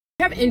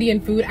We have Indian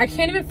food. I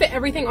can't even fit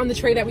everything on the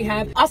tray that we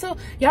have. Also,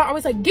 y'all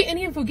always like, get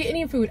Indian food, get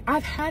Indian food.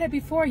 I've had it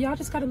before. Y'all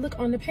just gotta look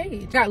on the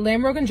page. Got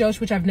lamb rogan josh,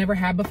 which I've never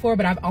had before,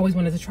 but I've always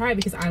wanted to try it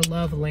because I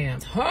love lamb.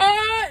 It's hot.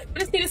 I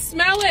just need to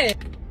smell it.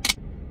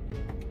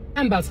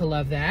 I'm about to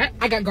love that.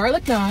 I got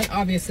garlic naan,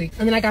 obviously.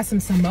 And then I got some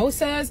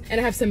samosas and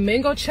I have some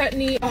mango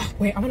chutney. Oh,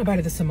 wait, I want to bite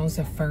of the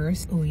samosa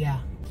first. Oh, yeah.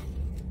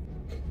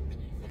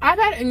 I've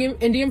had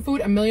Indian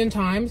food a million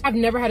times. I've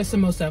never had a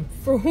samosa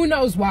for who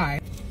knows why.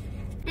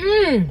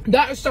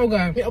 That is so good.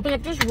 Let me open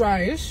up this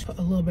rice. Put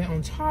a little bit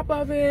on top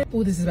of it.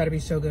 Oh, this is about to be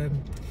so good.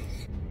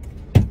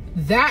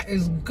 That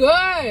is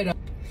good.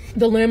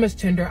 The lamb is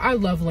tender. I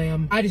love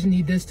lamb. I just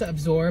need this to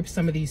absorb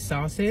some of these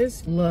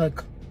sauces.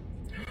 Look.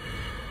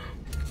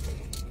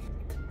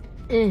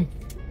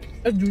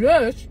 Let's do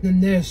this.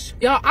 Then this.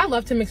 Y'all, I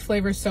love to mix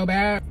flavors so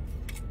bad.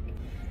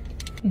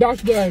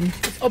 That's good.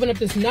 Let's open up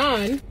this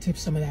naan. Dip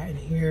some of that in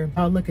here.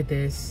 Oh, look at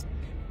this.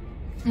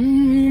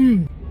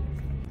 Oh,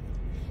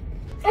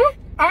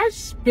 I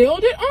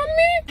spilled it on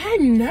me? I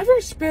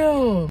never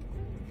spill.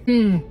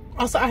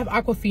 Also, I have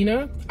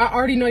Aquafina. I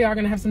already know y'all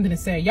gonna have something to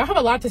say. Y'all have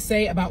a lot to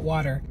say about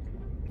water.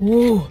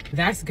 Ooh,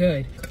 that's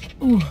good.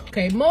 Ooh,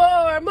 okay, more.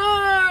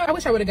 I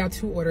wish I would have got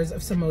 2 orders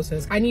of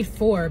samosas. I need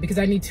 4 because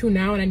I need 2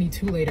 now and I need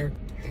 2 later.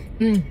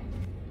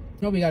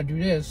 No, we gotta do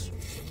this.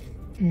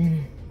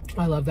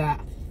 I love that.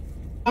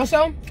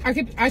 Also,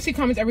 I see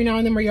comments every now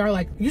and then where y'all are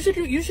like, you should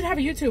have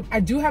a YouTube. I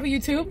do have a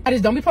YouTube. I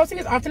just don't be posting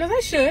as often as I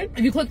should.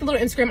 If you click the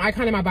little Instagram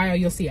icon in my bio,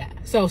 you'll see it.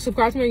 So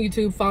subscribe to me on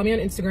YouTube, follow me on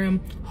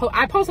Instagram.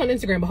 I post on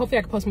Instagram, but hopefully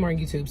I can post more on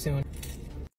YouTube soon.